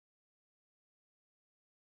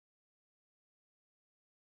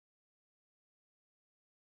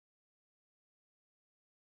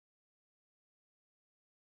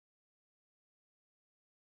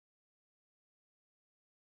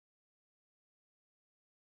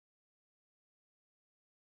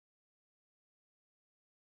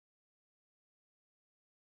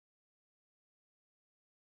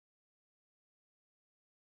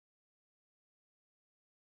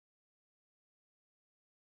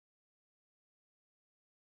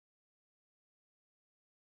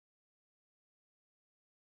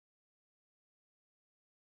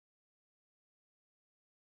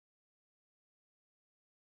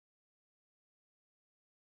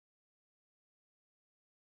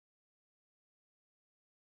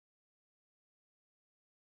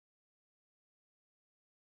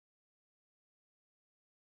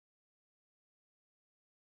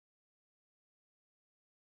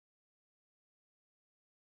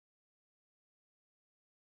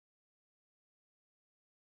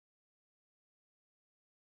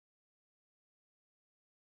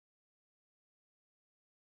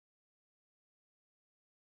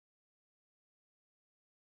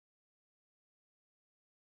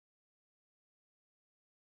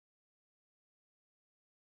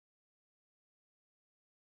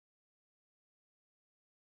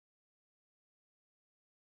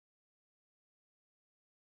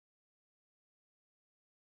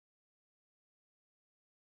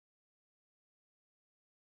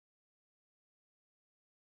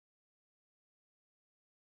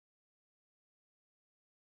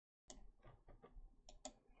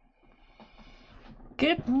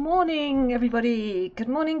Good morning, everybody. Good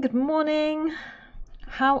morning, good morning.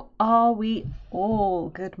 How are we all?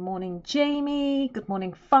 Good morning, Jamie. Good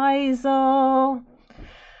morning, Faisal.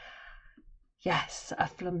 Yes, a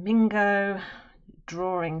flamingo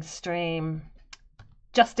drawing stream.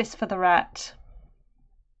 Justice for the rat.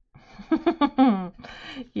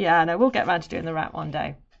 Yeah, no, we'll get around to doing the rat one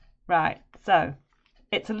day. Right, so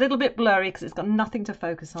it's a little bit blurry because it's got nothing to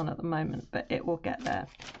focus on at the moment, but it will get there.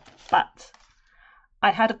 But I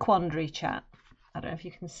had a quandary chat. I don't know if you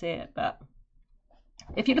can see it, but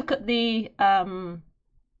if you look at the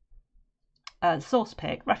source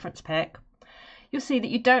pic, reference pic, you'll see that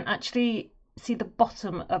you don't actually see the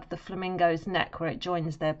bottom of the flamingo's neck where it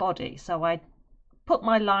joins their body. So I put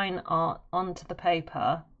my line art onto the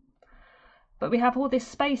paper, but we have all this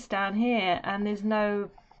space down here and there's no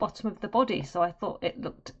bottom of the body. So I thought it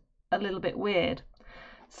looked a little bit weird.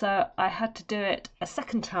 So I had to do it a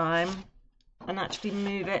second time and actually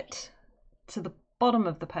move it to the bottom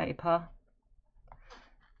of the paper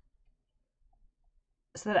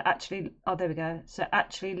so that it actually, oh, there we go. So it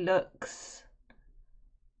actually looks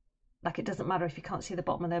like it doesn't matter if you can't see the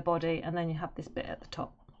bottom of their body, and then you have this bit at the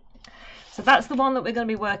top. So that's the one that we're going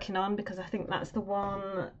to be working on because I think that's the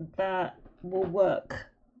one that will work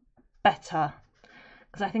better.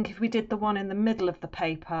 Because I think if we did the one in the middle of the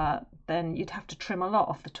paper, then you'd have to trim a lot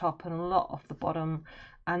off the top and a lot off the bottom.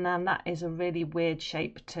 And then that is a really weird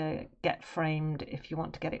shape to get framed if you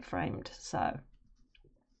want to get it framed. So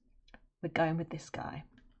we're going with this guy.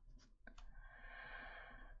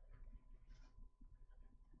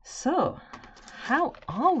 So how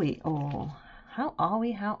are we all? How are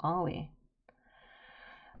we? How are we?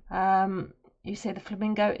 You say the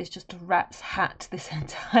flamingo is just a rat's hat this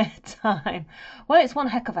entire time. Well, it's one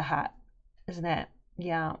heck of a hat, isn't it?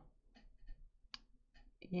 Yeah.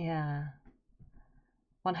 Yeah.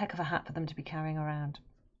 One heck of a hat for them to be carrying around.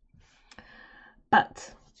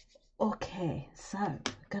 But, okay, so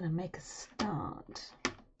we're going to make a start.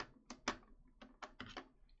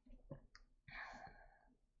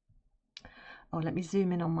 Oh, let me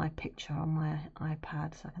zoom in on my picture on my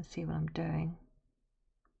iPad so I can see what I'm doing.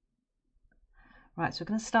 Right, so we're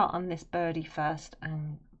going to start on this birdie first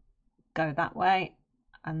and go that way,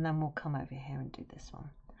 and then we'll come over here and do this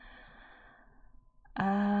one.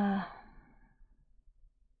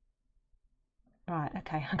 Right,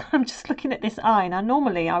 okay, I'm just looking at this eye. Now,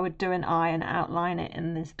 normally I would do an eye and outline it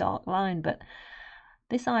in this dark line, but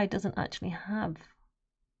this eye doesn't actually have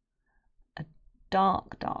a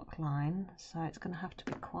dark line, so it's going to have to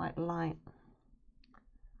be quite light.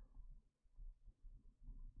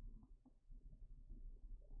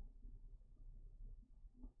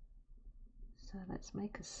 So let's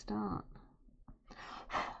make a start.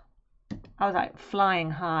 I was like flying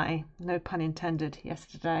high, no pun intended,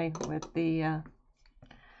 yesterday with the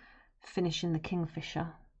finishing the kingfisher.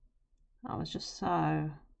 That was just so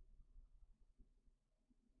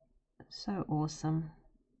awesome.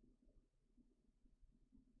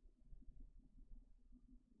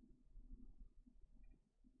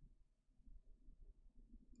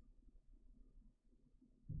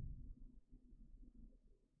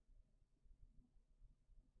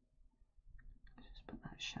 Just put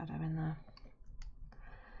that shadow in there.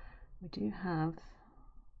 We do have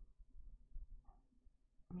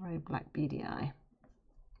a very black beady eye.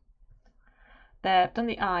 There, I've done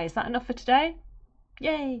the eye. Is that enough for today?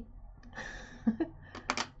 Yay!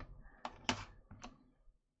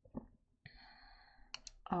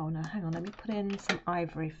 Oh no, hang on, let me put in some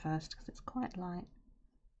ivory first because it's quite light.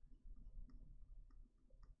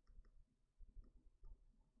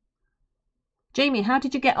 Jamie, how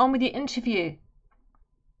did you get on with your interview?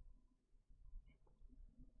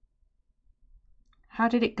 How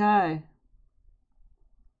did it go?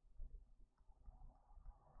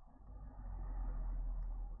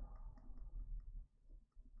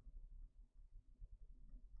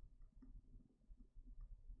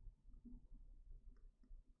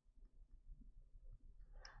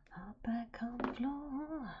 Back on the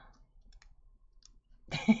floor.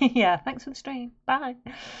 Yeah, thanks for the stream. Bye.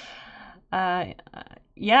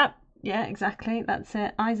 Yeah, exactly. That's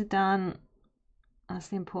it. Eyes are done. That's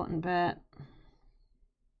the important bit.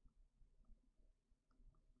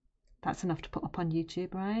 That's enough to put up on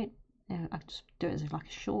YouTube, right? Yeah, I just do it as like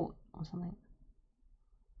a short or something.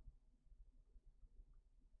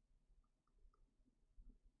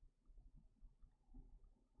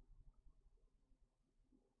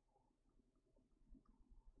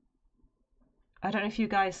 I don't know if you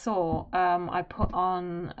guys saw, I put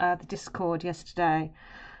on the Discord yesterday.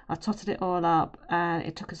 I totted it all up and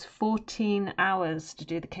it took us 14 hours to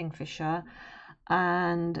do the kingfisher.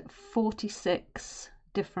 and 46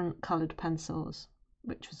 different coloured pencils,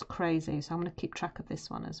 which was crazy. So I'm going to keep track of this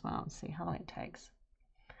one as well and see how long it takes.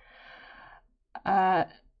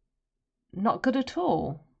 Not good at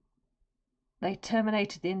all. They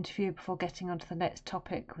terminated the interview before getting onto the next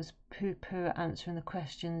topic. Was poo-poo answering the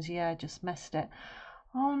questions. Yeah, just messed it.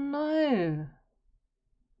 Oh no.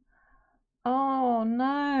 Oh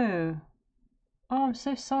no. Oh, I'm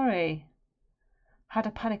so sorry. Had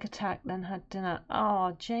a panic attack, then had dinner.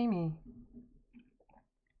 Oh, Jamie.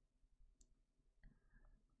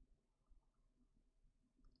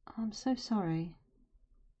 I'm so sorry.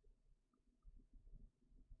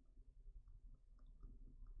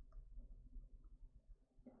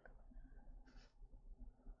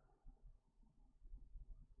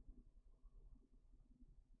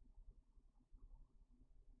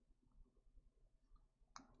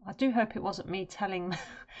 I do hope it wasn't me telling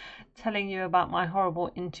you about my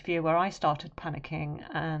horrible interview where I started panicking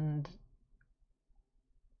and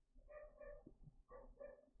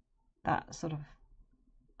that sort of,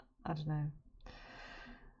 I don't know.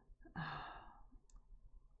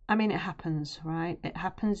 I mean, it happens, right? It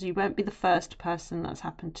happens. You won't be the first person that's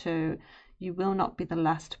happened to. You will not be the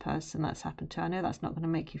last person that's happened to. I know that's not going to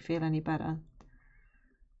make you feel any better.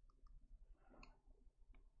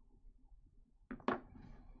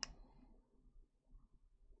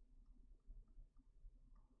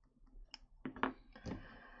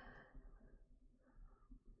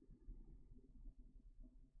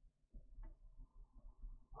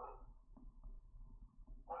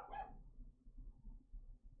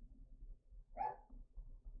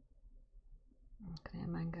 I can hear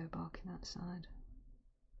Mango barking outside.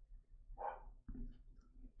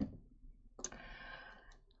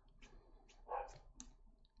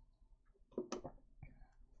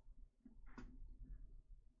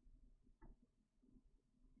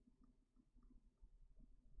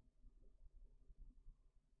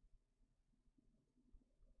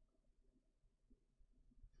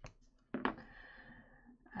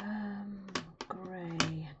 Grey.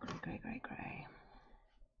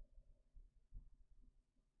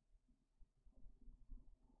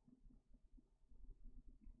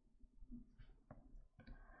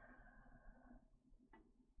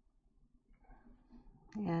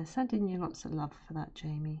 Yeah, sending you lots of love for that,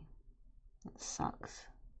 Jamie. That sucks.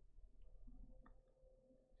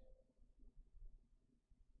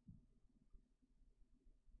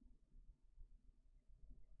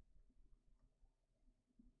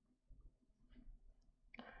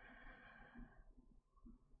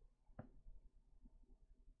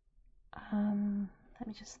 Let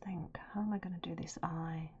me just think. How am I going to do this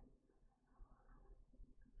eye?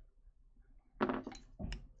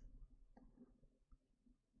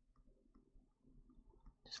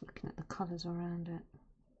 Just looking at the colours around it.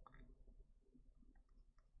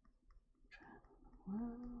 Travel the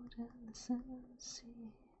world and the seven seas.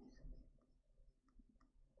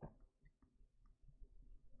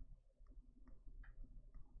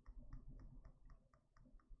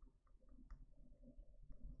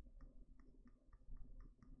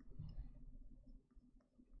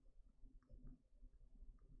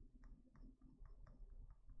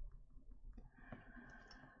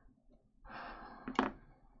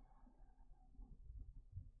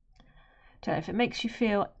 So if it makes you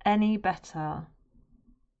feel any better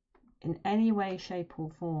in any way, shape or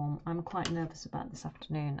form, I'm quite nervous about this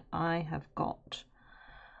afternoon. I have got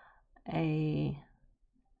a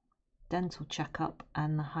dental checkup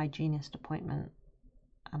and the hygienist appointment,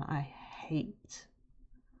 and I hate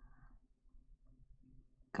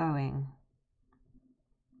going.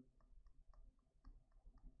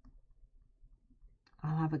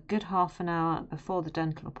 I'll have a good half an hour before the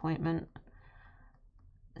dental appointment,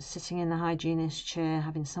 sitting in the hygienist chair,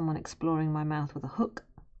 having someone exploring my mouth with a hook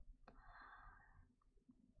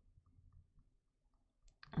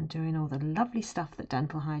and doing all the lovely stuff that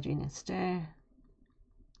dental hygienists do.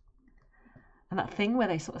 And that thing where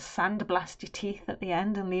they sort of sandblast your teeth at the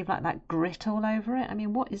end and leave like that grit all over it. I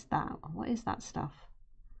mean, what is that? What is that stuff?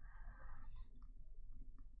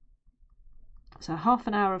 So half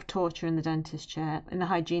an hour of torture in the dentist chair, in the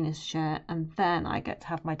hygienist chair, and then I get to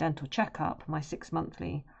have my dental checkup, my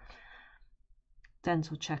 6-monthly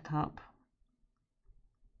dental checkup.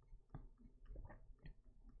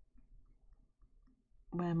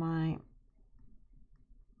 Where my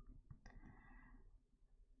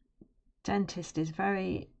dentist is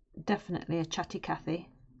very definitely a chatty Cathy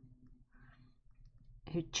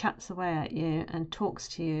who chats away at you and talks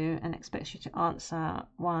to you and expects you to answer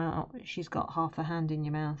while she's got half a hand in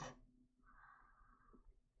your mouth.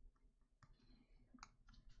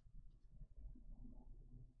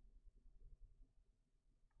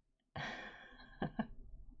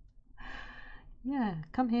 Yeah,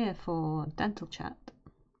 come here for dental chat.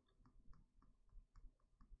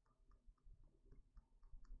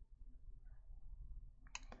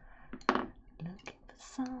 Looking for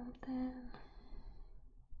something.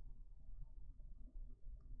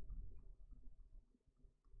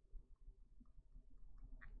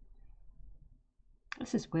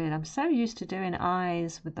 This is weird. I'm so used to doing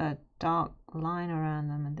eyes with a dark line around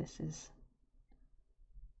them, and this is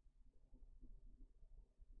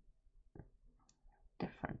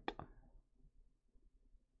different.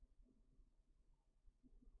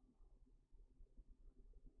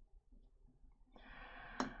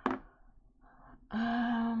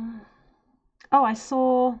 Oh, I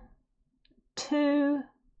saw two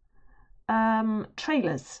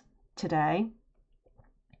trailers today.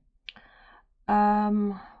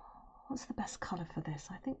 What's the best colour for this?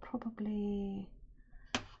 I think probably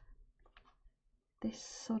this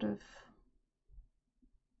sort of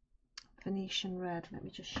Venetian red. Let me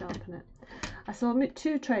just sharpen it. I saw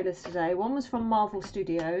two trailers today. One was from Marvel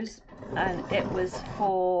Studios, and it was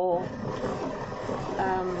for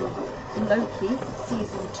Loki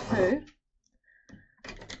season 2.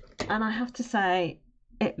 And I have to say,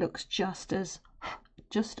 it looks just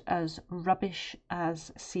as rubbish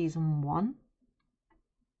as season 1.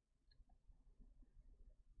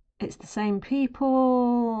 It's the same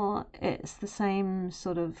people, it's the same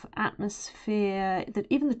sort of atmosphere.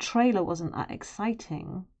 Even the trailer wasn't that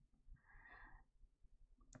exciting.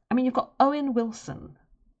 I mean, you've got Owen Wilson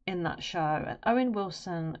in that show, and Owen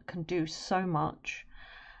Wilson can do so much,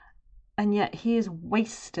 and yet he is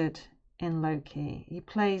wasted in Loki. He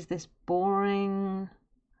plays this boring,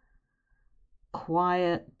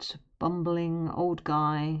 quiet, bumbling old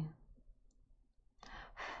guy.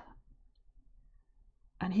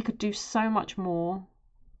 And he could do so much more.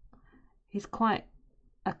 He's quite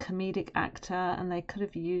a comedic actor, and they could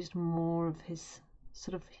have used more of his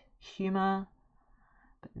sort of humour.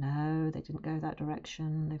 But no, they didn't go that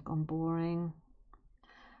direction. They've gone boring.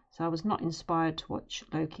 So I was not inspired to watch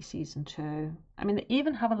Loki season 2. I mean, they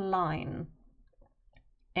even have a line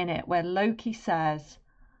in it where Loki says,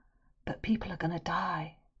 "But people are going to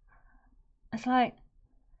die." It's like,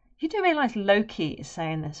 you do realise Loki is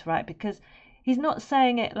saying this, right? Because he's not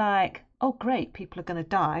saying it like, oh great, people are going to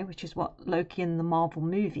die, which is what Loki in the Marvel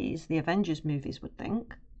movies, the Avengers movies, would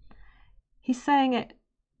think. He's saying it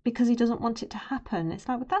because he doesn't want it to happen. It's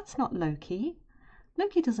like, well, that's not Loki.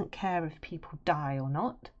 Loki doesn't care if people die or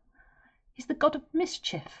not. He's the god of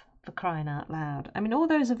mischief, for crying out loud. I mean, all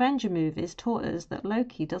those Avenger movies taught us that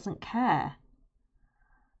Loki doesn't care.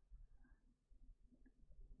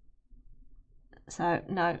 So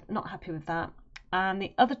no, not happy with that. And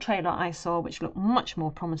the other trailer I saw, which looked much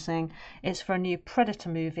more promising, is for a new Predator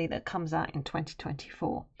movie that comes out in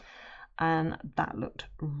 2024. And that looked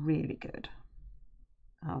really good.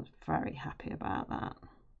 I was very happy about that.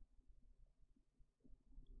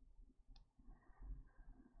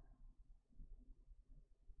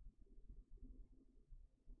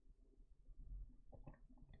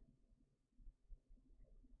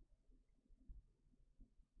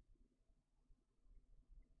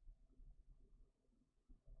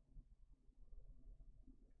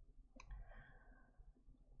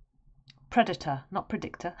 Predator, not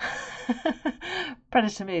Predictor.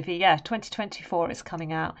 Predator movie, yeah, 2024 is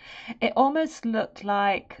coming out. It almost looked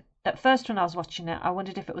like, at first when I was watching it, I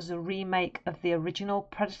wondered if it was a remake of the original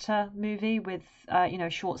Predator movie with,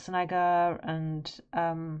 Schwarzenegger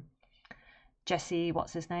and Jesse,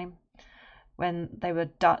 what's his name? When they were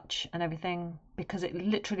Dutch and everything, because it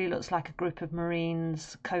literally looks like a group of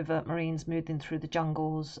Marines, covert Marines, moving through the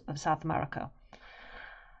jungles of South America.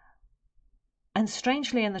 And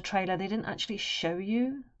strangely, in the trailer, they didn't actually show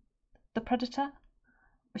you the Predator,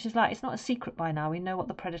 which is like, it's not a secret by now. We know what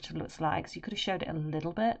the Predator looks like, so you could have showed it a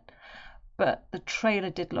little bit. But the trailer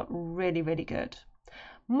did look really, really good.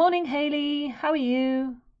 Morning, Hayley. How are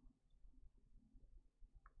you?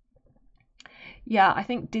 Yeah, I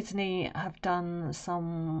think Disney have done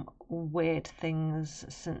some weird things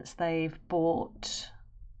since they've bought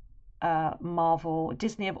Marvel.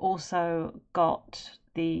 Disney have also got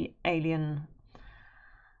the Alien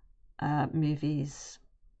movies.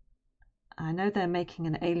 I know they're making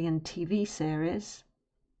an Alien TV series,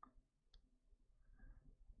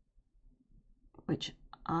 which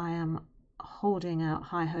I am holding out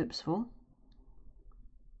high hopes for.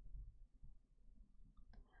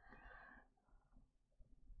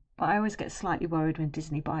 But I always get slightly worried when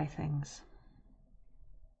Disney buy things.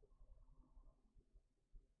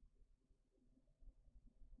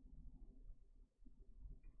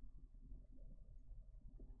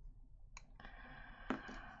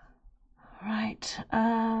 Right.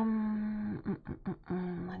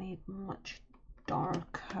 I need much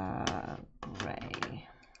darker grey.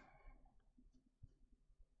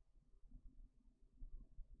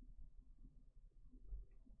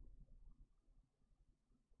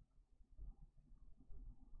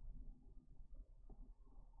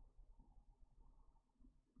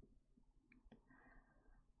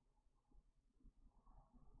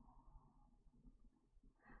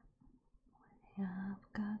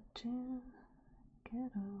 I've got to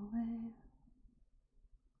get away.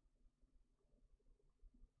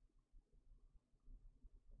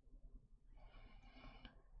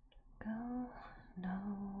 Go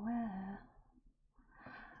nowhere.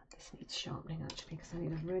 This needs sharpening actually because I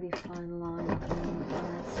need a really fine line.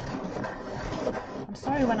 I'm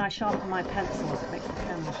sorry when I sharpen my pencils it makes the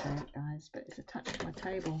camera shake, guys, but it's attached to my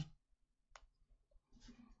table.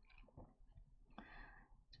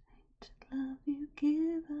 Love you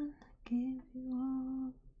given, give you all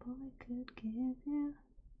a boy could give you.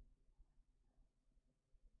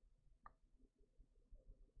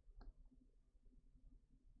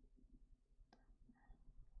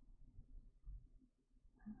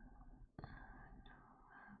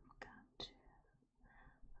 I've got to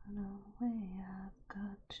run away, I've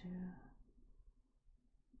got to.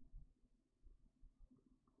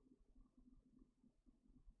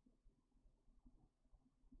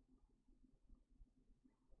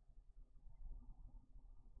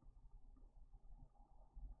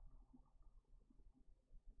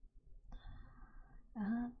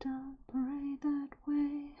 I don't pray that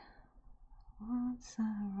way once I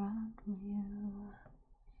run from you.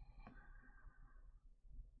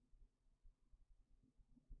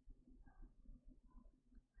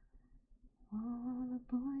 All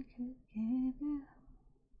a boy could give you.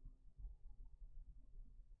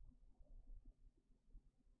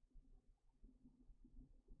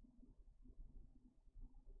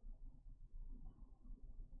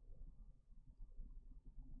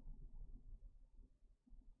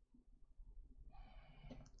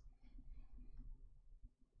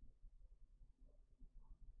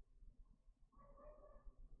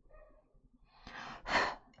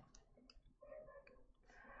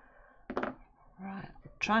 Right, I'm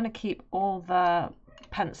trying to keep all the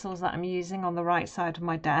pencils that I'm using on the right side of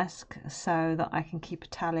my desk so that I can keep a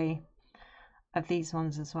tally of these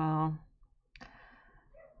ones as well.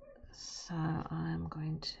 So I'm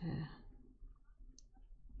going to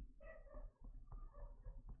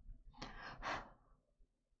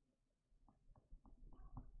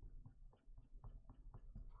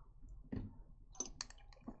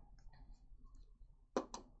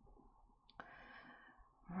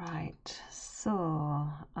right, so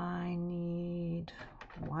I need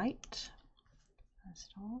white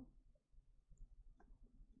first of all.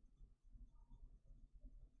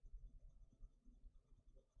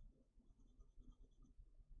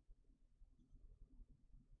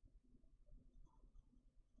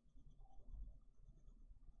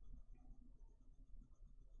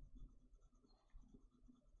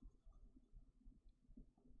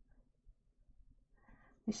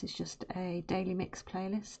 This is just a daily mix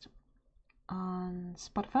playlist on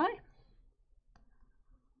Spotify.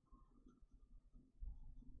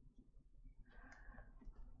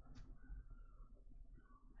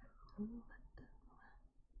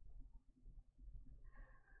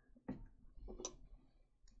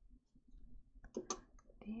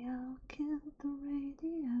 The owl killed the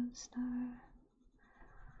radio star.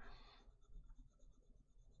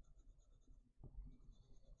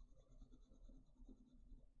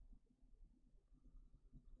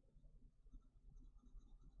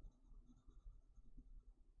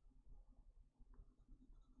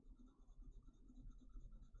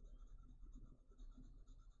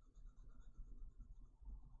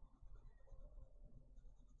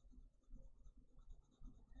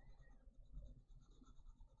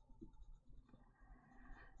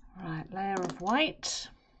 Right, layer of white.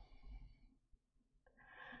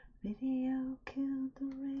 Video killed the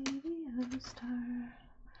radio star.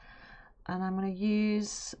 And I'm going to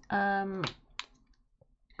use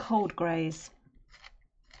cold greys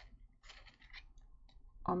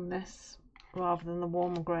on this rather than the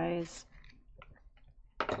warmer greys.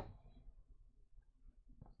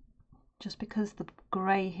 Just because the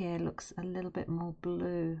grey here looks a little bit more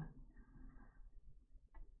blue.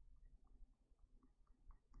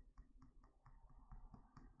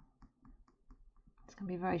 It's going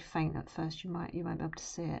to be very faint at first, you won't be able to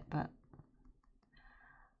see it, but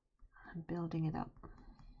I'm building it up.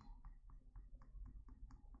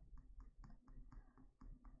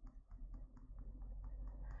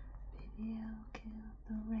 Video killed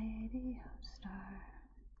the radio star.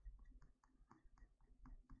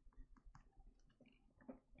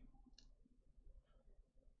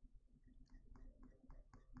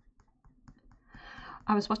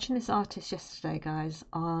 I was watching this artist yesterday, guys,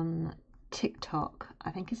 on TikTok.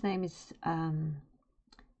 I think his name is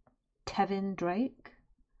Tevin Drake.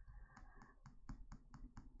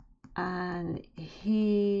 And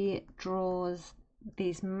he draws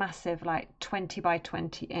these massive, like 20 by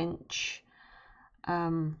 20 inch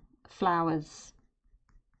flowers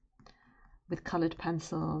with coloured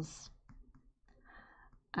pencils.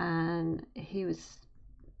 And he was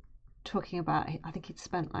talking about, I think he'd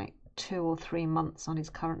spent like 2 or 3 months on his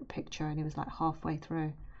current picture, and he was like halfway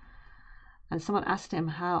through. And someone asked him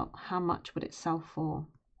how much would it sell for,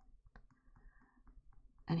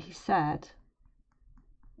 and he said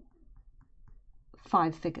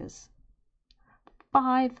 5 figures.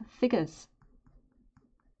 5 figures.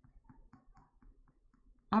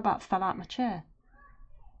 I about fell out my chair.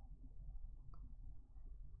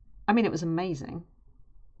 I mean, it was amazing.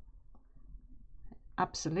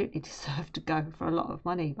 Absolutely deserved to go for a lot of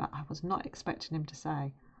money, but I was not expecting him to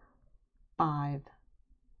say 5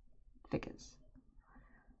 figures.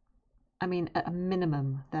 I mean, at a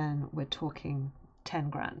minimum, then we're talking 10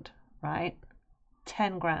 grand, right?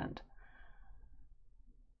 10 grand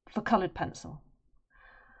for coloured pencil.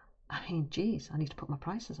 I mean, geez, I need to put my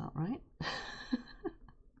prices up, right?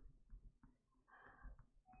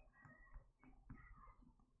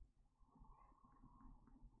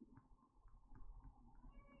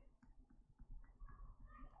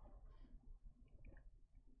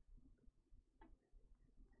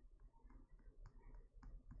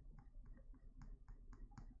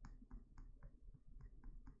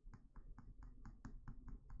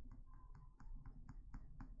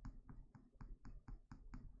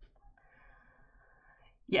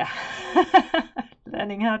 Yeah,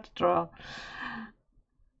 learning how to draw.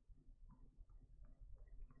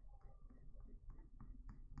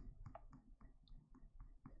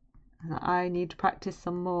 I need to practice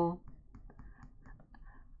some more.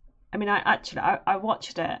 I mean, I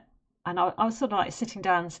watched it, and I was sort of like sitting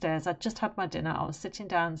downstairs. I'd just had my dinner. I was sitting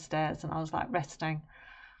downstairs and I was like resting.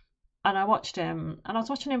 And I watched him, and I was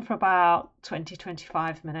watching him for about 20,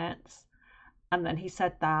 25 minutes. And then he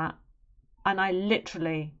said that, and I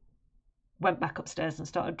literally went back upstairs and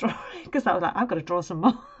started drawing because I was like, I've got to draw some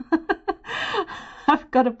more. I've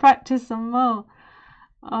got to practice some more.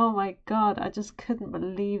 Oh my God, I just couldn't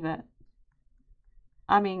believe it.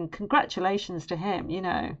 I mean, congratulations to him, you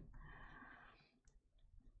know.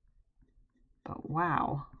 But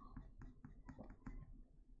wow.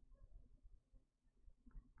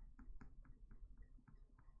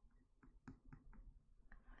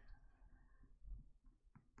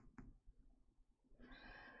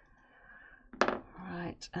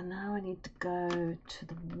 Right, and now I need to go to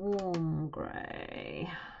the warm grey.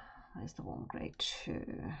 Where's the warm grey 2?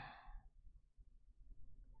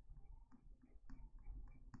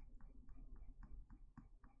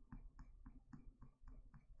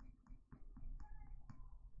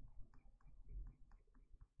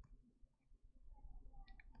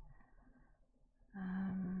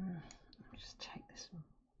 Just take this one.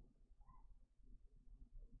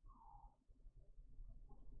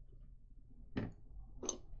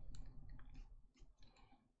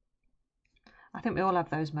 I think we all have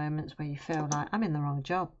those moments where you feel like I'm in the wrong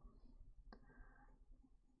job.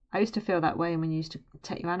 I used to feel that way when you used to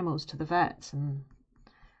take your animals to the vets and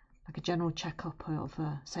like a general checkup of,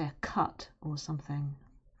 say, a cut or something.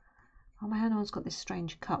 Oh, my animal's got this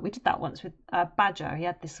strange cut. We did that once with a badger. He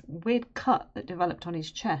had this weird cut that developed on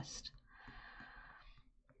his chest.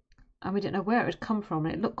 And we didn't know where it had come from,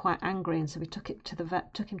 and it looked quite angry, and so we took him to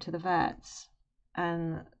the vets.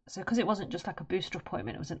 And so because it wasn't just like a booster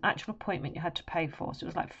appointment, it was an actual appointment you had to pay for. So it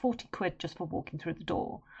was like 40 quid just for walking through the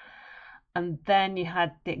door. And then you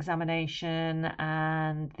had the examination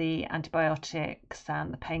and the antibiotics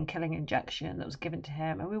and the pain-killing injection that was given to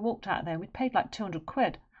him. And we walked out there and we'd paid like 200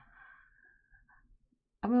 quid.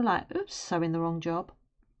 And we were like, oops, so in the wrong job.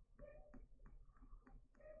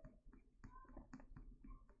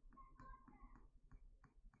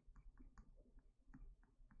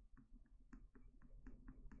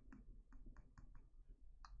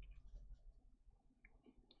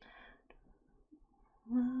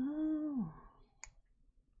 Whoa.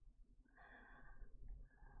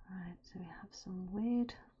 Right, so we have some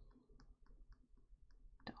weird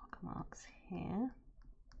dark marks here.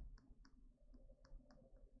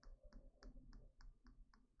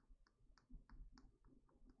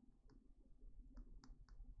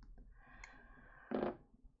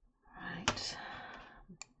 Right,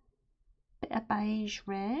 bit of beige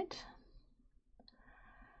red.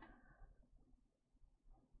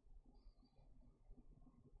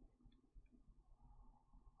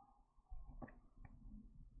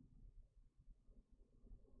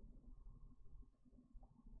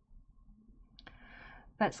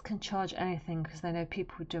 vets can charge anything because they know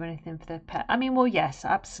people would do anything for their pet. I mean, well, yes,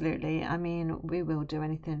 absolutely. I mean, we will do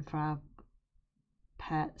anything for our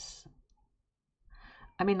pets.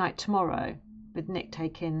 I mean, like tomorrow, with Nick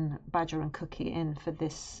taking Badger and Cookie in for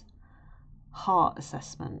this heart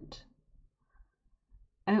assessment.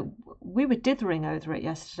 And we were dithering over it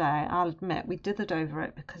yesterday. I'll admit we dithered over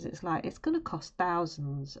it because it's like it's going to cost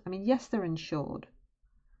thousands. I mean, yes, they're insured,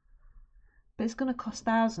 but it's going to cost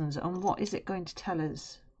thousands. And what is it going to tell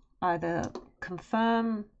us? Either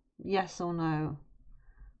confirm yes or no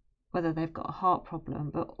whether they've got a heart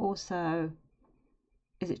problem, but also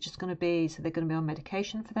is it just going to be so they're going to be on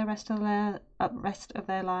medication for the rest of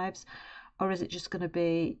their lives, or is it just going to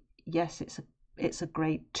be yes, it's a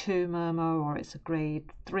grade 2 murmur, or it's a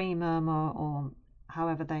grade 3 murmur, or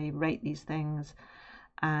however they rate these things,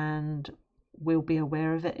 and we'll be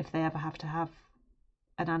aware of it if they ever have to have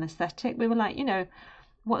an anaesthetic. We were like,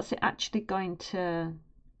 what's it actually going to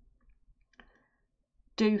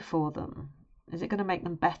do for them? Is it going to make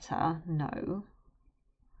them better? No.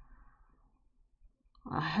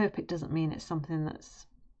 I hope it doesn't mean it's something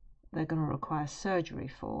they're going to require surgery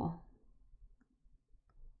for.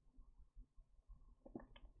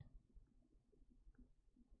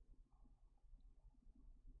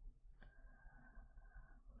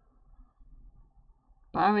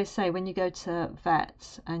 But I always say when you go to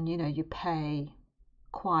vets and you pay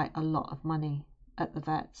quite a lot of money at the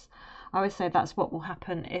vets, I always say that's what will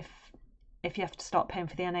happen if you have to start paying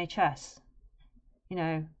for the NHS.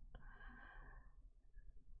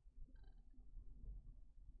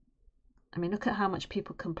 I mean, look at how much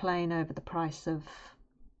people complain over the price of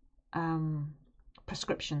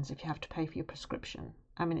prescriptions if you have to pay for your prescription.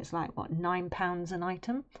 I mean, it's like, what, £9 an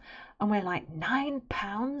item? And we're like,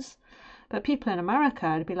 £9? But people in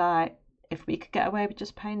America would be like, if we could get away with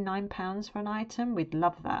just paying £9 for an item, we'd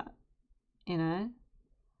love that, That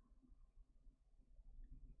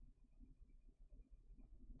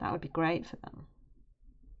would be great for them.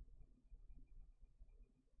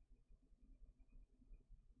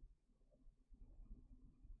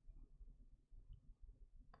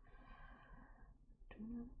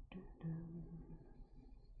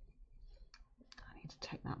 I need to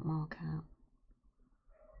take that mark out.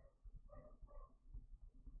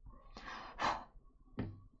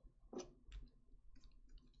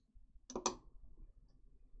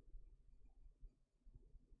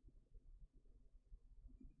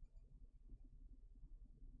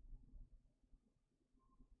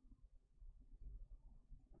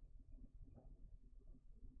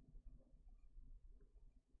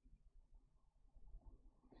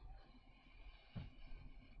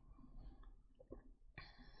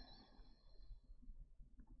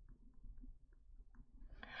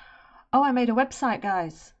 Oh, I made a website,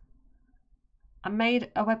 guys. I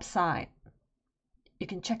made a website. You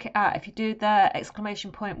can check it out. If you do the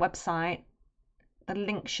exclamation point website, the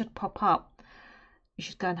link should pop up. You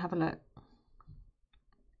should go and have a look.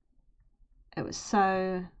 It was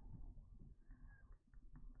so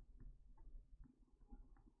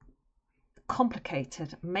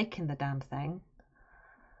complicated making the damn thing.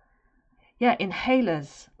 Yeah,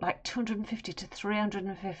 inhalers, like $250 to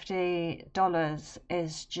 $350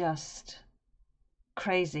 is just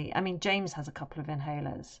crazy. I mean, James has a couple of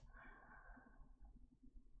inhalers.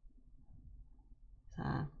 So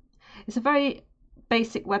it's a very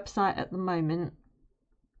basic website at the moment,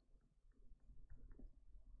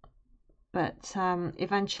 but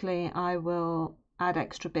eventually I will add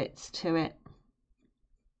extra bits to it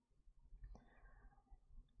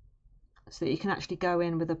so that you can actually go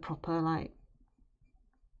in with a proper like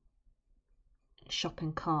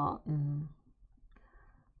shopping cart and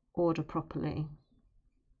order properly.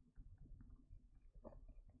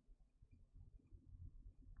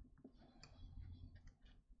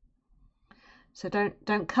 So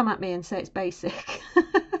don't come at me and say it's basic.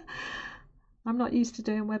 I'm not used to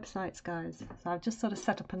doing websites, guys. So I've just sort of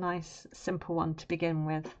set up a nice simple one to begin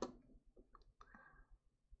with.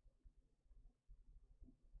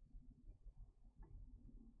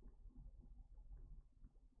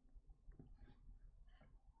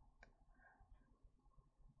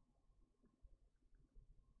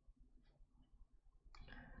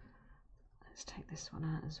 Let's take this one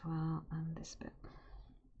out as well, and this bit.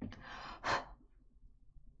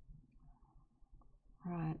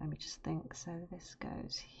 Right, let me just think. So this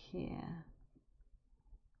goes here.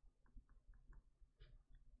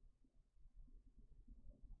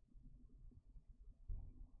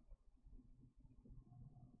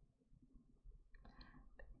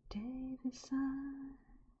 Davis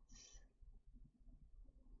eyes.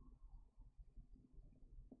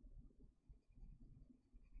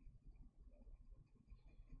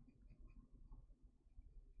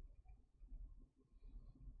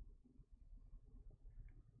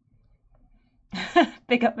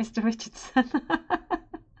 Big up, Mr. Richardson.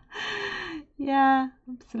 Yeah,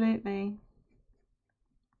 absolutely.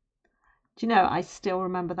 Do you know, I still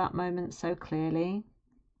remember that moment so clearly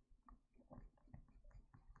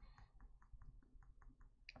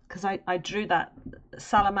because I drew that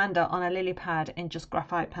salamander on a lily pad in just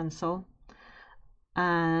graphite pencil.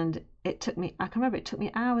 And it took me, I can remember it took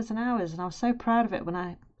me hours and hours, and I was so proud of it when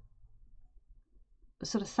I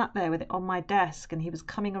sort of sat there with it on my desk and he was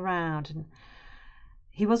coming around. And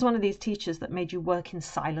he was one of these teachers that made you work in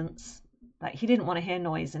silence. Like, he didn't want to hear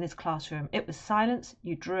noise in his classroom. It was silence,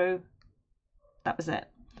 you drew, that was it.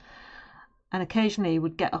 And occasionally he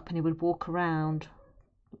would get up and he would walk around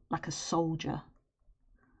like a soldier,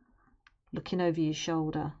 looking over your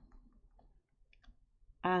shoulder.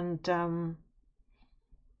 And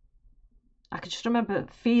I could just remember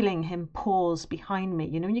feeling him pause behind me.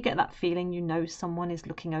 You know, when you get that feeling, you know someone is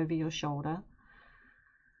looking over your shoulder.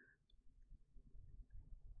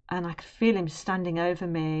 And I could feel him standing over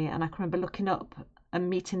me. And I can remember looking up and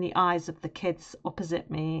meeting the eyes of the kids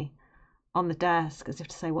opposite me on the desk, as if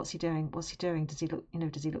to say, "What's he doing? What's he doing? Does he look,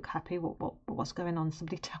 does he look happy? What's going on?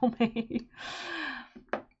 Somebody tell me."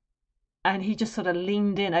 And he just sort of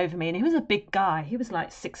leaned in over me, and he was a big guy. He was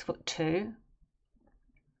like 6'2".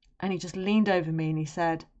 And he just leaned over me and he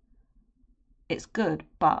said, "It's good,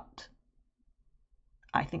 but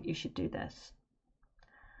I think you should do this."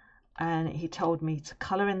 And he told me to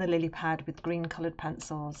colour in the lily pad with green coloured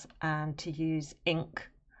pencils and to use ink,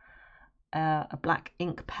 a black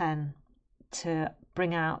ink pen, to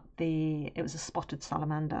bring out it was a spotted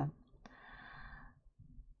salamander.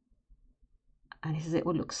 And he says it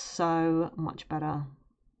would look so much better.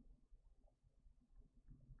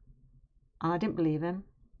 And I didn't believe him,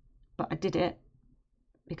 but I did it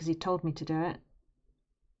because he told me to do it.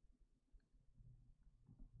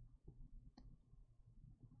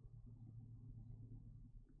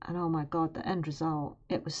 And oh my God, the end result,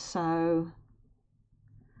 it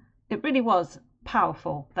really was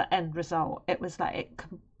powerful, the end result. It was like it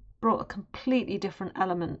brought a completely different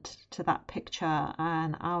element to that picture,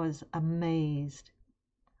 and I was amazed.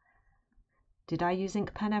 Did I use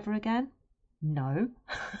ink pen ever again? No.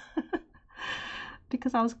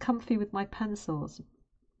 Because I was comfy with my pencils.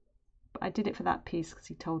 But I did it for that piece because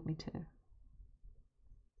he told me to.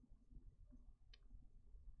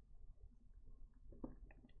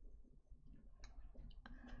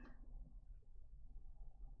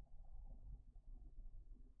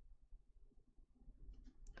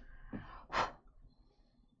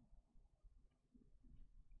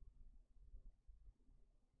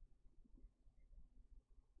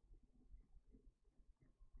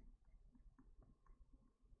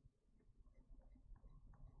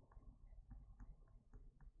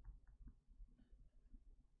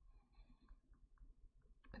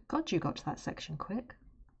 But God, you got to that section quick.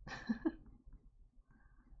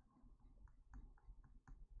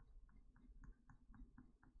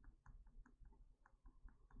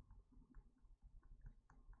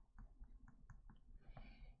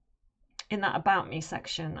 In that about me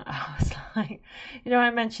section, I was like, I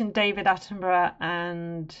mentioned David Attenborough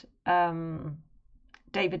and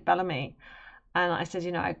David Bellamy. And I said,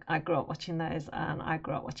 I grew up watching those, and I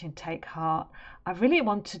grew up watching Take Heart. I really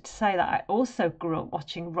wanted to say that I also grew up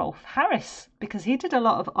watching Rolf Harris because he did a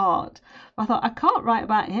lot of art. I thought, I can't write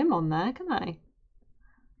about him on there, can I?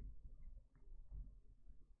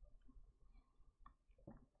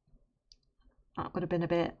 That would have been a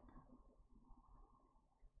bit,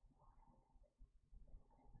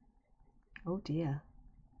 oh dear,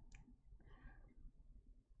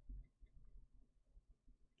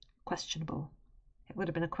 questionable. It would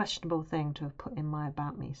have been a questionable thing to have put in my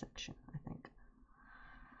about me section, I think.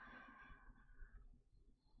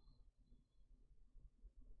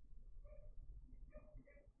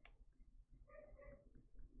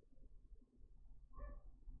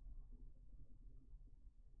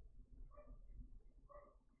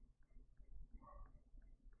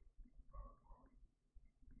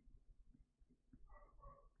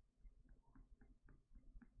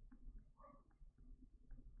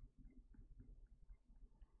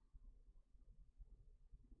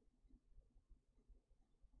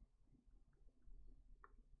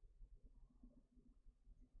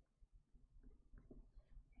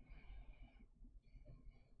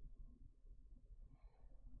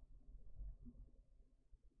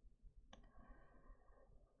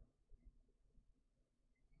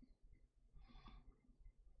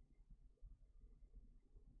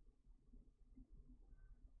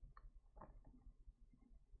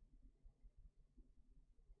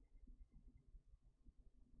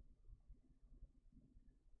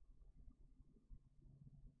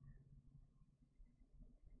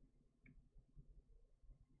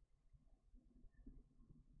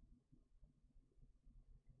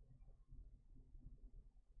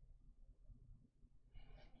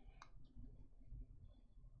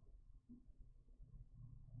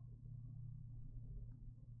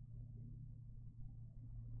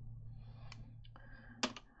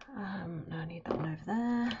 over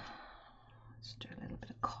there. Let's do a little bit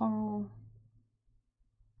of coral.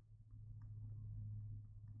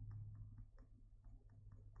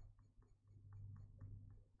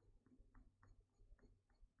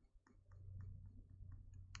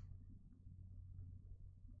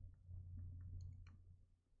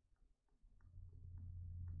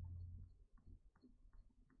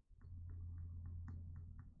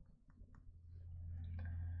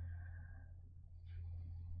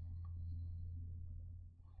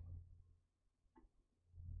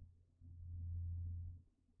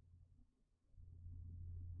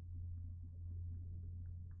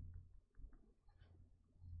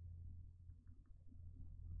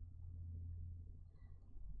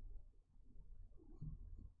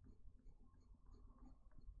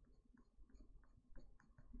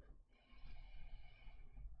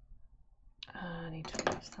 I need to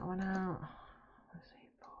cross that one out. 1, 2, 3,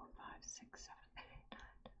 4, 5, 6, 7, 8, 9.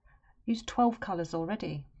 Use 12 colours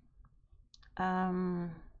already.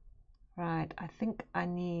 Right, I think I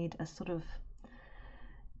need a sort of,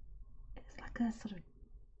 it's like a sort of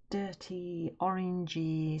dirty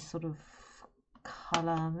orangey sort of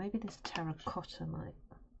colour. Maybe this terracotta might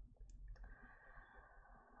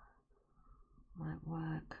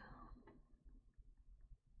work.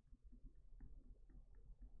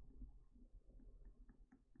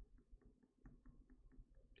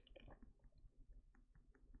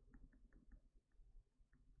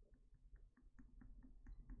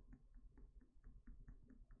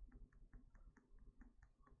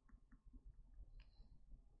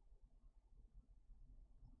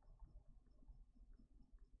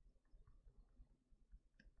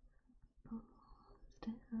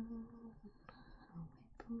 Down, I'll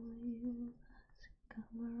wait for you to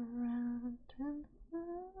come around and the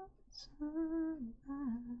sunlight,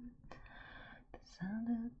 the sound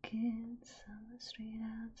of kids on the street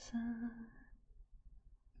outside.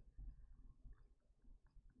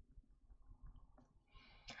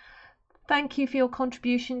 Thank you for your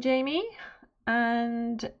contribution, Jamie.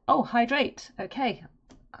 And oh, hydrate. Okay,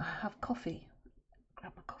 I have coffee.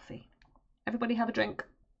 Grab my coffee. Everybody have a drink.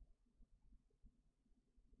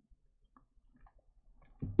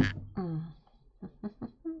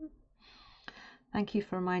 Thank you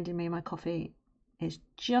for reminding me my coffee is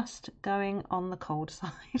just going on the cold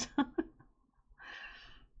side.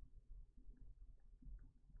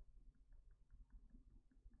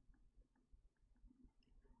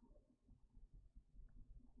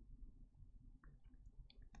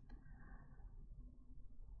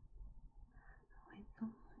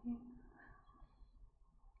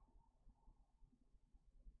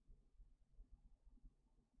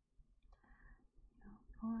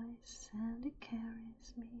 Voice and it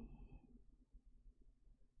carries me.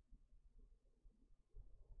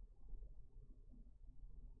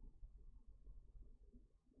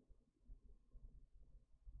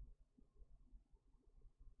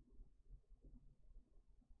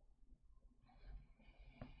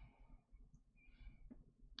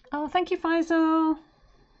 Oh, thank you, Faisal.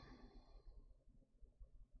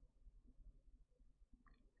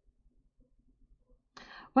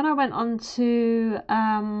 When I went on to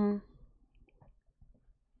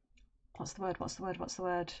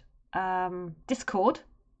Discord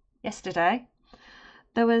yesterday,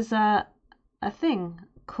 there was a thing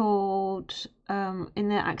called in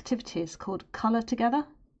their activities called Colour Together,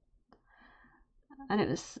 and it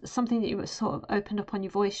was something that you sort of opened up on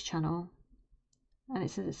your voice channel, and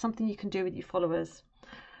it's something you can do with your followers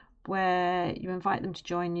where you invite them to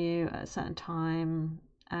join you at a certain time,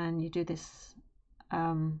 and you do this.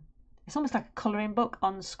 It's almost like a colouring book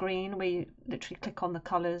on screen where you literally click on the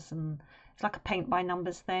colours, and it's like a paint by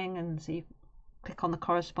numbers thing, and so you click on the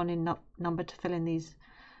corresponding number to fill in these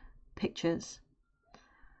pictures.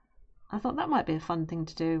 I thought that might be a fun thing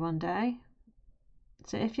to do one day.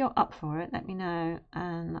 So if you're up for it, let me know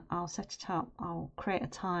and I'll set it up. I'll create a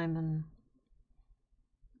time and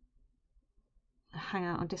hang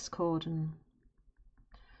out on Discord and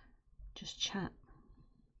just chat.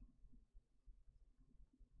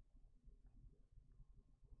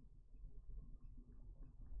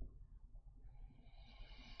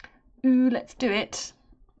 Ooh, let's do it.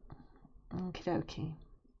 Okie dokie.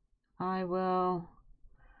 I will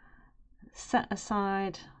set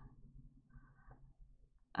aside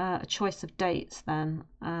a choice of dates then,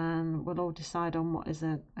 and we'll all decide on what is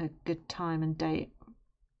a good time and date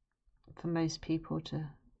for most people to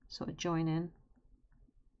sort of join in.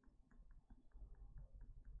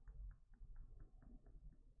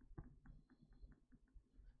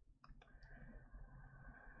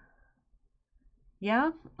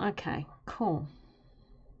 Yeah? Okay, cool.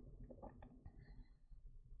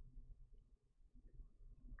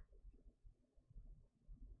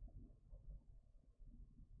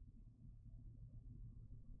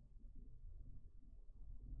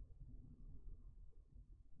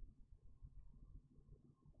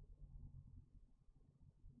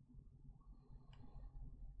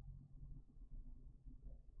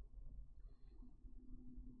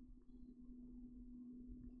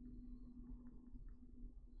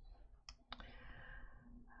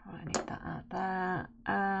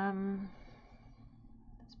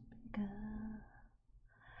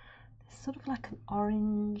 like an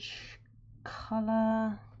orange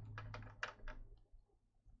colour.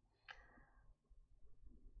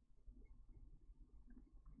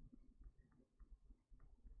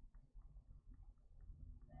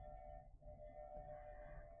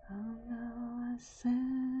 Oh no, I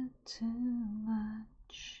said too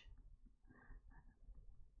much.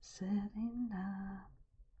 Said enough.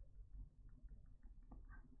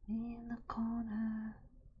 Me in the corner.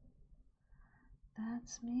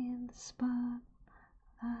 That's me in the spotlight.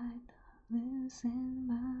 Losing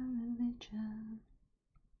my religion.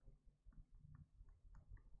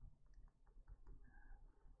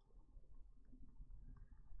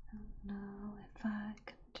 I don't know if I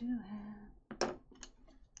can do it.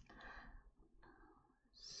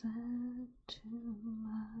 Said too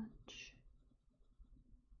much.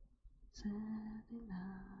 Said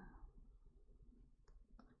enough.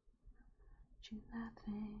 You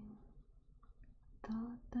laughing.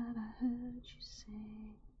 Thought that I heard you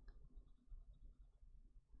sing.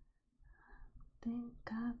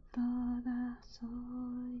 Think I thought I saw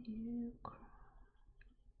you cry.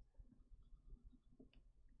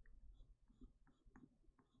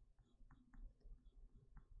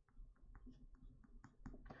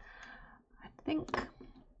 I think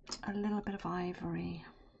a little bit of ivory.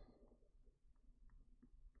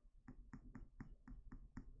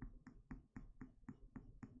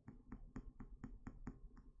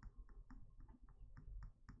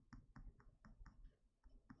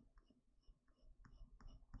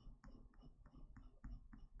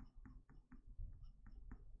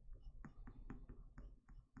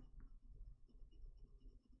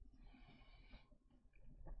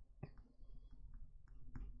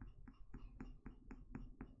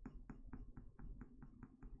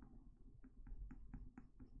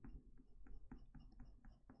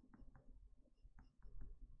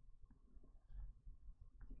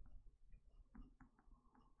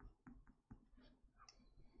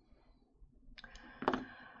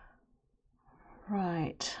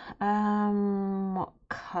 Right, what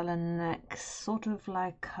colour next? Sort of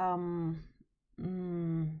like a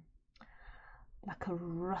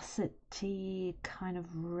russety kind of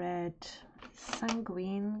red. Is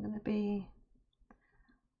sanguine going to be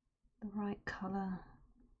the right colour?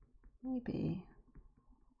 Maybe.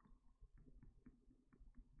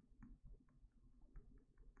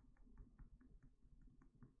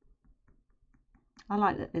 I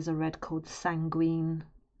like that there's a red called sanguine,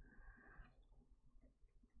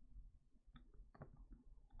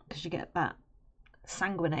 because you get that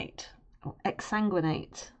sanguinate or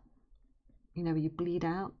exsanguinate, you know, where you bleed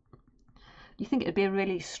out. You think it'd be a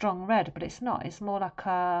really strong red, but it's not. It's more like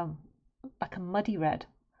a muddy red.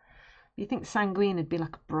 You think sanguine would be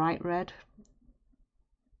like a bright red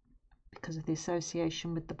because of the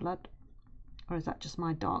association with the blood, or is that just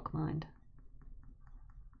my dark mind?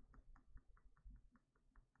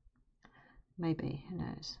 Maybe, who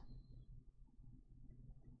knows?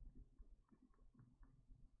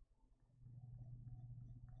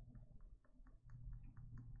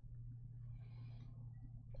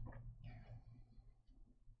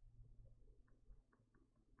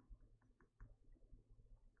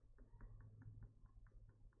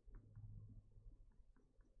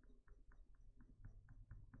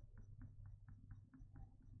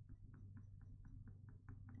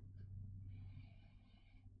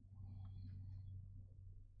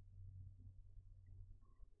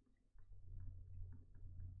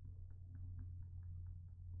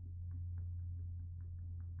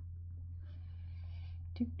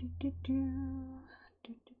 Do, do, do, do.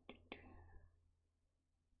 Do, do, do, do.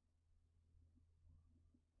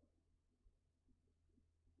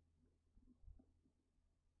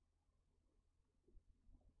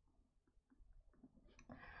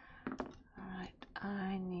 All right,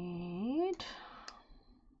 I need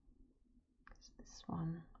this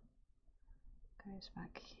one goes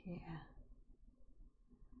back here.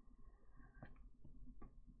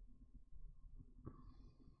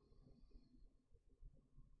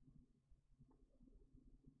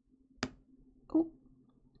 Oh,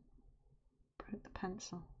 broke the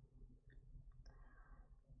pencil.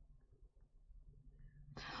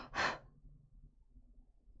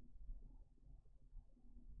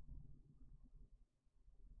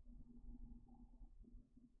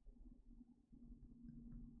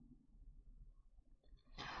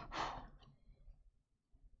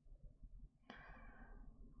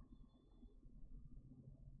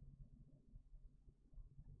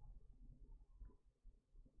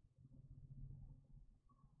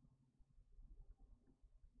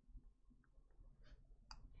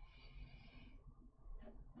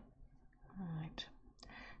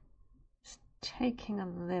 taking a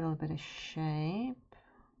little bit of shape.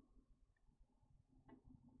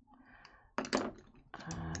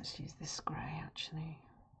 Let's use this grey actually.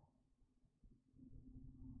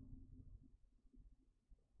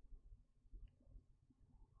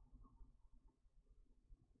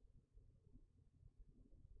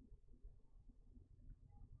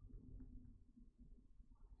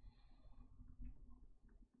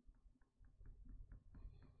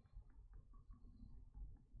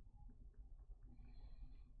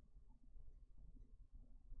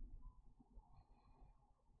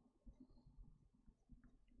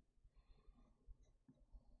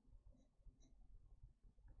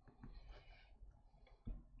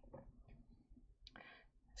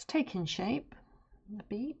 It's taking shape, the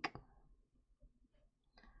beak.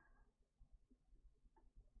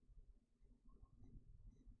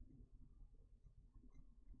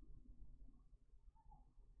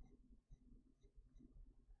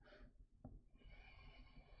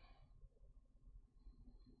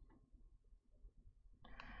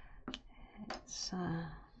 It's so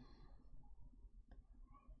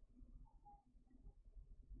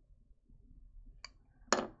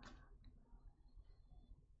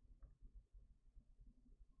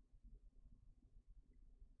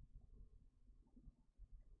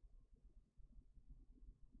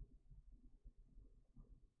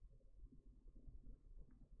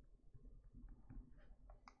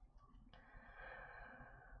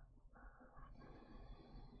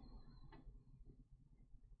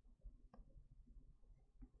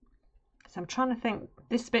I'm trying to think,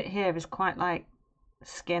 this bit here is quite like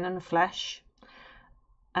skin and flesh,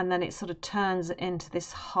 and then it sort of turns into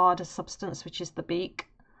this harder substance, which is the beak,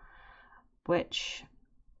 which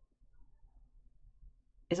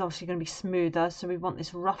is obviously going to be smoother. So we want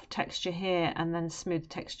this rough texture here and then smooth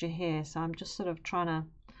texture here. So I'm just sort of trying to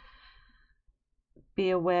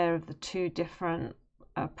be aware of the two different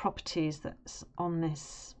properties that's on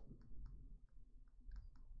this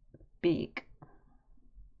beak.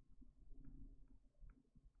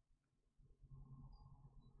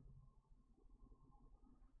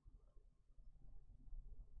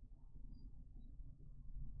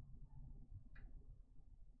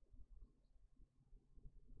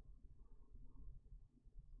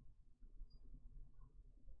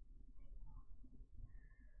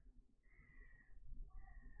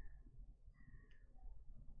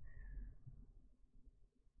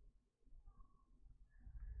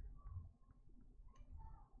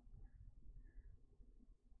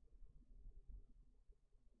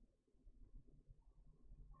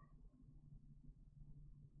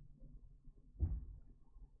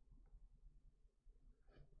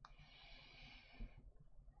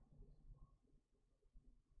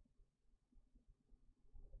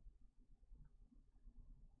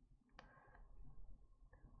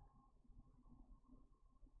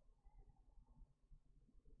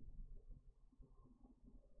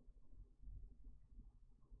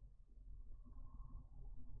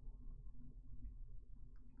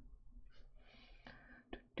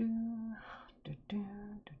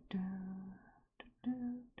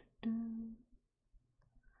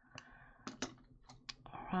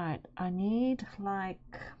 Right, I need like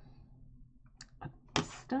a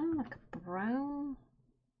piston, like a brown.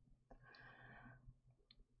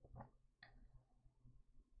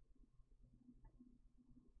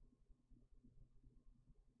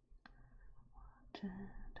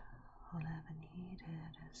 All ever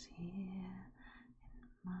needed is here in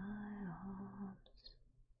my arms.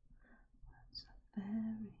 It's a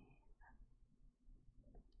very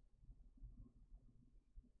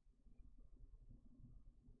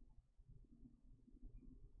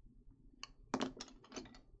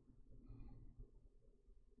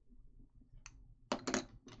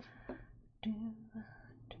do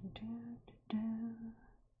do do do do.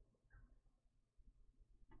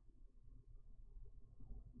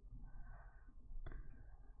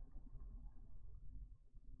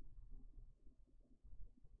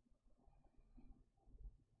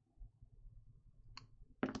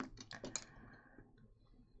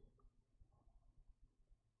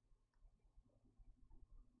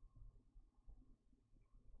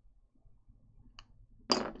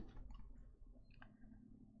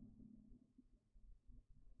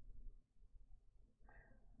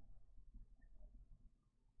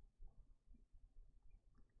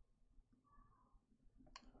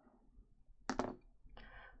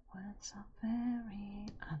 Words are very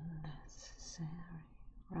unnecessary.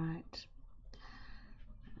 Right.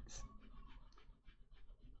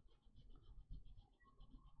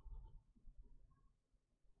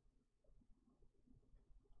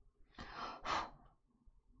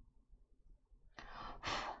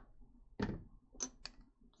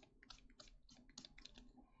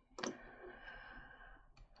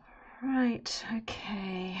 Right,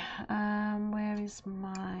 okay. Where is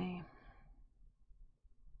my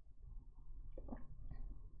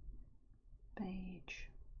page?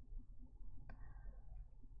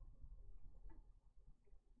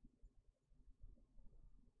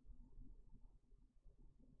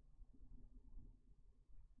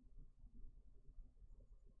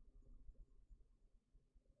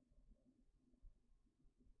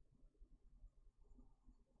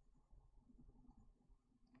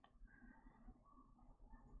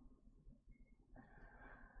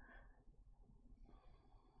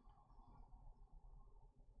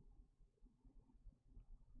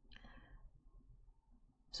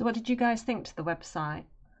 So what did you guys think to the website?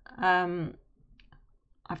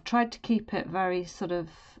 I've tried to keep it very sort of,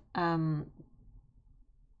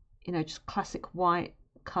 just classic white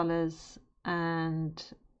colours, and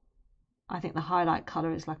I think the highlight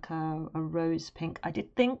colour is like a rose pink. I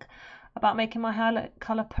did think about making my highlight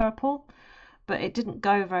colour purple, but it didn't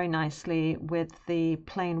go very nicely with the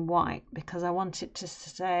plain white because I want it to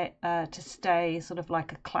stay sort of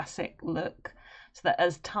like a classic look, so that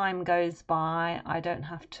as time goes by I don't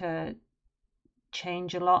have to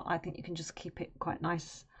change a lot. I think you can just keep it quite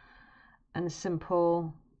nice and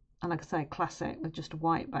simple, and like I say, classic with just a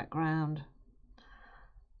white background.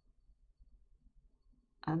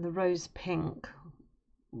 And the rose pink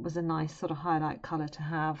was a nice sort of highlight colour to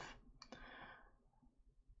have.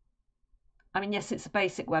 I mean, yes, it's a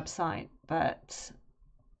basic website, but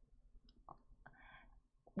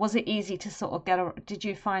was it easy to sort of did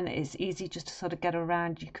you find that it's easy just to sort of get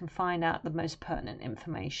around? You can find out the most pertinent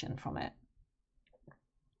information from it.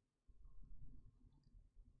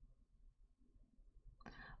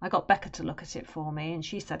 I got Becca to look at it for me and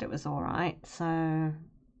she said it was all right. So,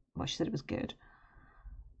 well, she said it was good.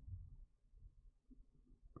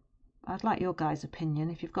 I'd like your guys' opinion.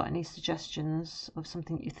 If you've got any suggestions of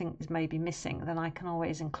something you think is maybe missing, then I can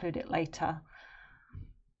always include it later.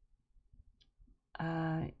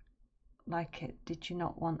 Like it, did you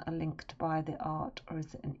not want a link to buy the art, or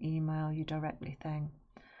is it an email you directly thing?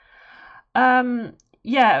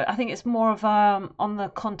 Yeah, I think it's more of on the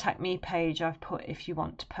contact me page I've put, if you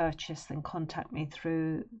want to purchase, then contact me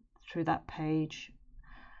through that page.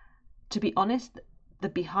 To be honest, the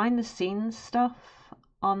behind the scenes stuff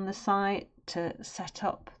on the site to set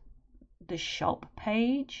up the shop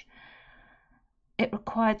page, it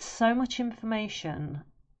required so much information,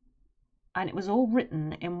 and it was all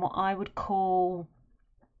written in what I would call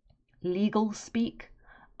legal speak,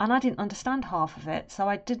 and I didn't understand half of it, so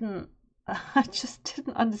I just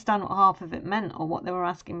didn't understand what half of it meant or what they were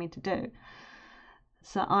asking me to do.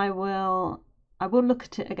 So I will look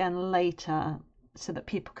at it again later so that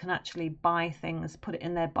people can actually buy things, put it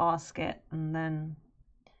in their basket, and then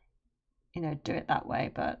do it that way.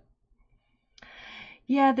 But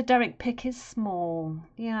yeah, the Derek pic is small.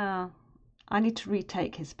 Yeah, I need to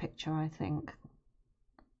retake his picture, I think.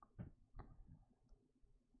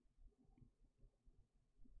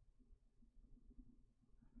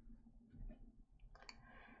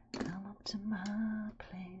 Come up to my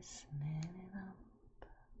place, living up.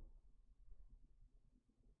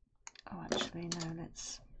 Oh, actually, no.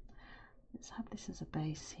 Let's have this as a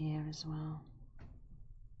base here as well.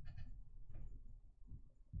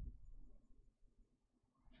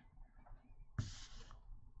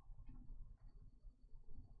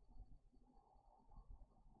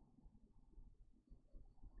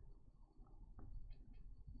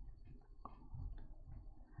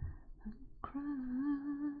 Cry.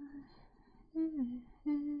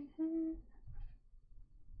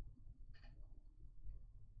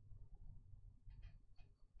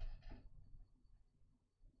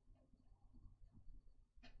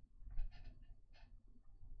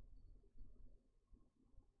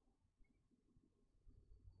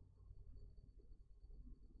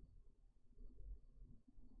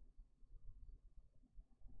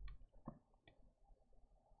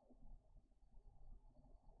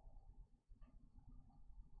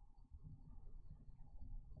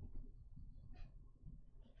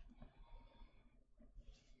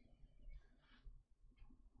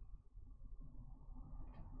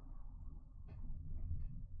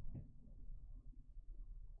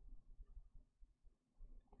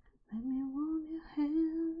 Let me warm your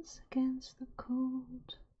hands against the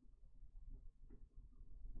cold.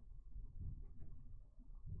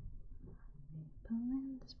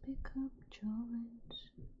 Balloons pick up joint.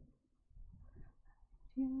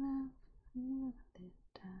 You laugh, you let it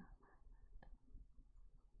down.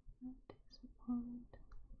 Not disappoint.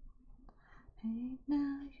 Hey,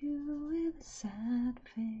 now you with a sad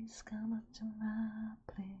face, come up to my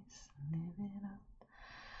place, live it up.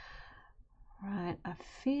 Right, I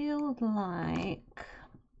feel like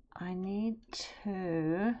I need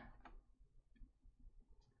to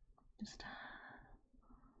just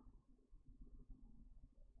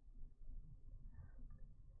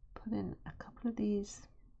put in a couple of these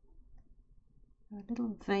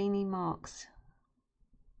little veiny marks,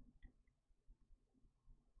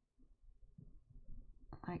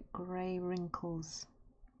 like grey wrinkles.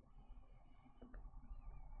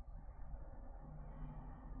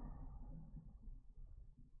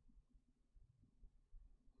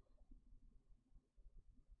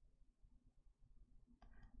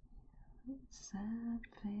 Sad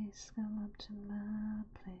face, come up to my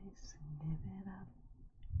place and give it up.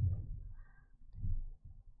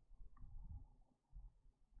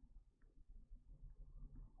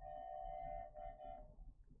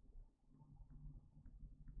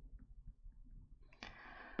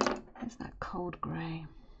 There's that cold grey.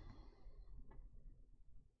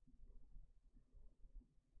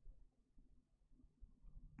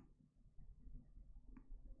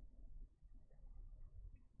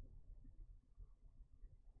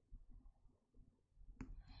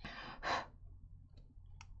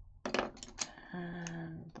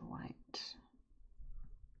 And the white.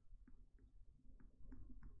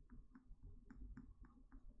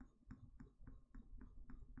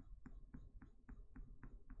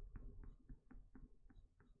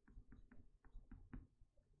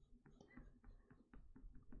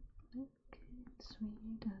 Make it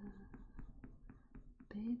sweeter,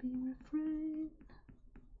 baby refrain,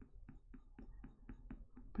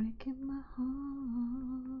 breaking my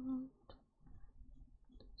heart,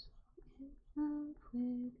 in love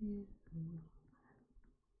with you.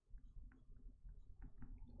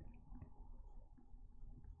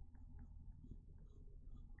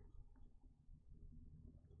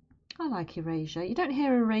 I like erasure. You don't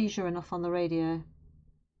hear erasure enough on the radio.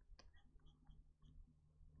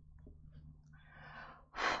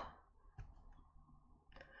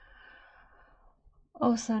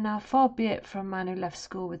 Also, now far be it from a man who left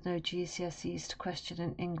school with no GCSEs to question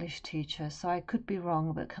an English teacher. So I could be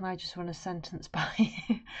wrong, but can I just run a sentence by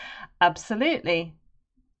you? Absolutely.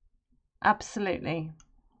 Absolutely.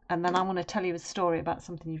 And then I want to tell you a story about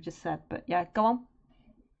something you've just said. But yeah, go on.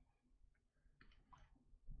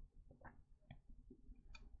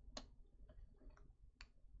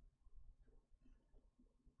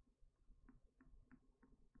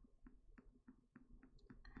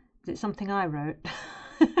 Is it something I wrote?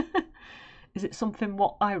 Is it something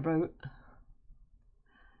what I wrote?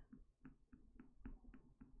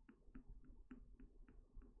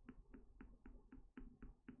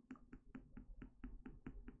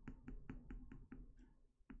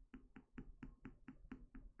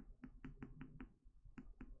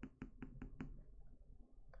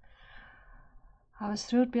 I was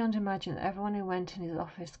thrilled beyond imagining that everyone who went in his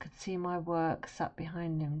office could see my work sat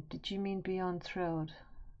behind him. Did you mean beyond thrilled?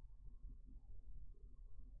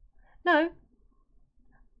 No.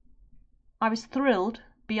 I was thrilled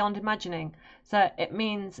beyond imagining. So it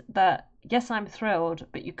means that, yes, I'm thrilled,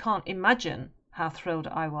 but you can't imagine how thrilled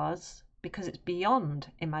I was because it's beyond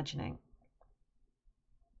imagining.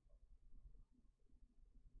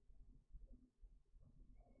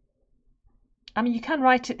 I mean, you can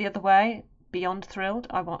write it the other way, beyond thrilled,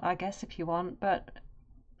 I guess, if you want, but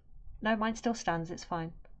no, mine still stands, it's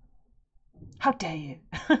fine. How dare you?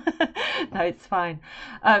 No, it's fine.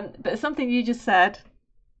 But something you just said,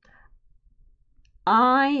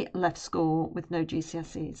 I left school with no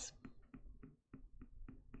GCSEs.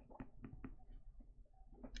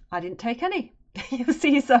 I didn't take any. You'll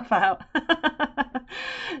see yourself out.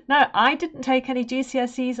 No, I didn't take any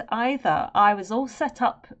GCSEs either. I was all set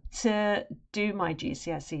up to do my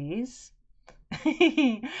GCSEs.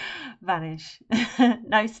 Vanish.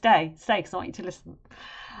 No, stay, because I want you to listen.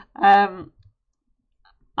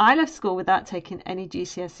 I left school without taking any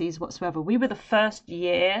GCSEs whatsoever. We were the first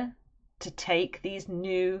year to take these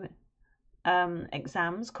new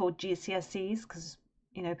exams called GCSEs because,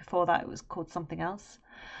 you know, before that it was called something else.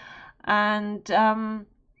 And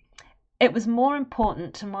it was more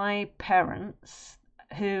important to my parents,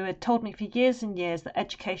 who had told me for years and years that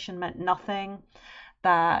education meant nothing,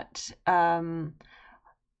 that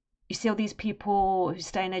you see all these people who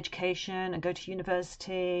stay in education and go to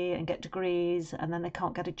university and get degrees and then they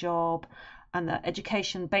can't get a job, and that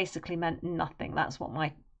education basically meant nothing. That's what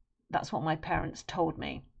my parents told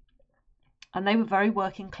me. And they were very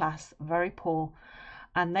working class, very poor,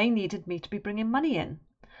 and they needed me to be bringing money in.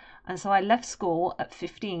 And so I left school at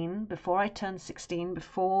 15, before I turned 16,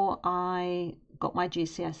 before I got my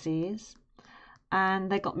GCSEs, and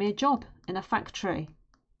they got me a job in a factory.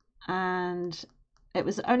 And it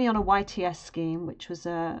was only on a YTS scheme, which was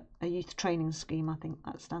a youth training scheme, I think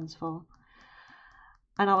that stands for.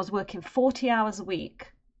 And I was working 40 hours a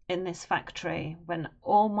week in this factory when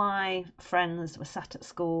all my friends were sat at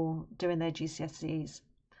school doing their GCSEs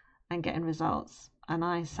and getting results. And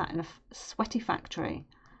I sat in a sweaty factory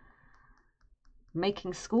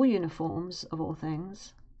making school uniforms, of all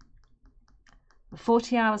things,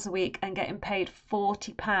 40 hours a week and getting paid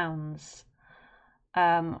 £40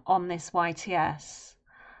 on this YTS.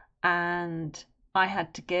 And I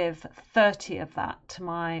had to give 30 of that to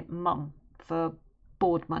my mum for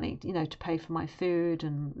board money, you know, to pay for my food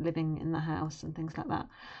and living in the house and things like that.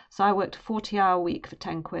 So I worked a 40-hour week for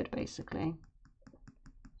 10 quid basically.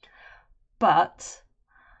 But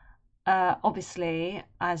obviously,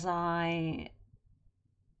 as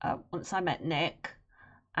once I met Nick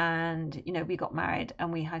and, you know, we got married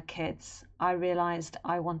and we had kids, I realised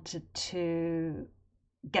I wanted to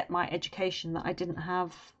get my education that I didn't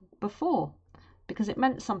have before, because it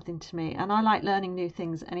meant something to me and I like learning new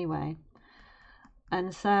things anyway.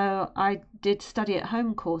 And so I did study at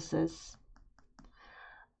home courses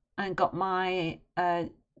and got my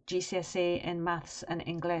GCSE in maths and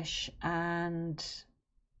English, and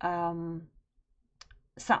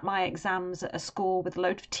sat my exams at a school with a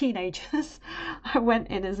load of teenagers. I went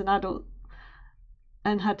in as an adult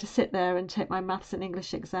and had to sit there and take my maths and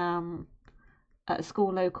English exam at a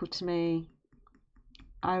school local to me.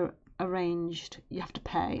 I arranged, you have to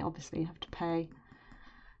pay, obviously you have to pay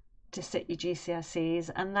to sit your GCSEs,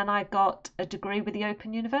 and then I got a degree with the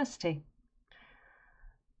Open University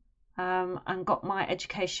and got my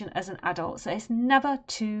education as an adult. So it's never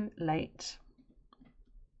too late.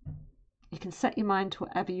 You can set your mind to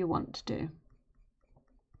whatever you want to do.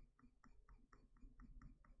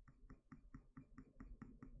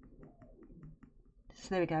 So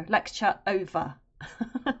there we go, lecture over.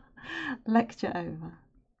 Lecture over.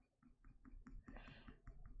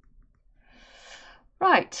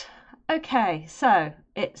 Right, okay, so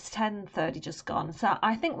it's 10:30 just gone, so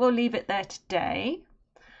I think we'll leave it there today.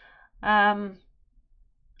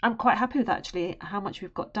 I'm quite happy with actually how much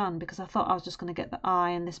we've got done, because I thought I was just going to get the eye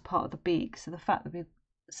and this part of the beak, so the fact that we've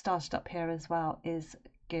started up here as well is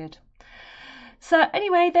good. So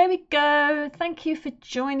anyway, there we go. Thank you for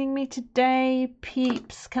joining me today,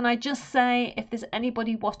 peeps. Can I just say, if there's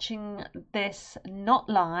anybody watching this not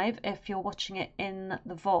live, if you're watching it in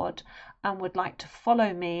the VOD and would like to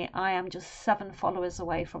follow me, I am just 7 followers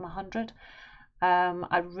away from 100.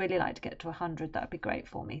 I'd really like to get to 100. That would be great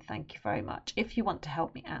for me. Thank you very much if you want to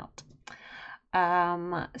help me out.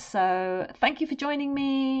 So thank you for joining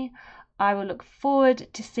me. I will look forward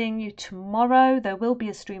to seeing you tomorrow. There will be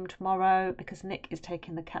a stream tomorrow because Nick is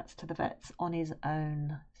taking the cats to the vets on his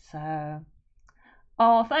own. So,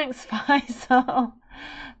 oh, thanks, Faisal.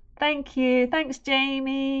 Thank you. Thanks,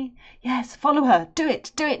 Jamie. Yes, follow her. Do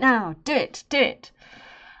it. Do it now. Do it. Do it.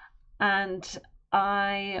 And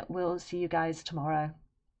I will see you guys tomorrow.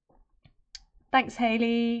 Thanks,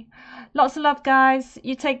 Hayley. Lots of love, guys.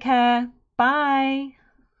 You take care. Bye.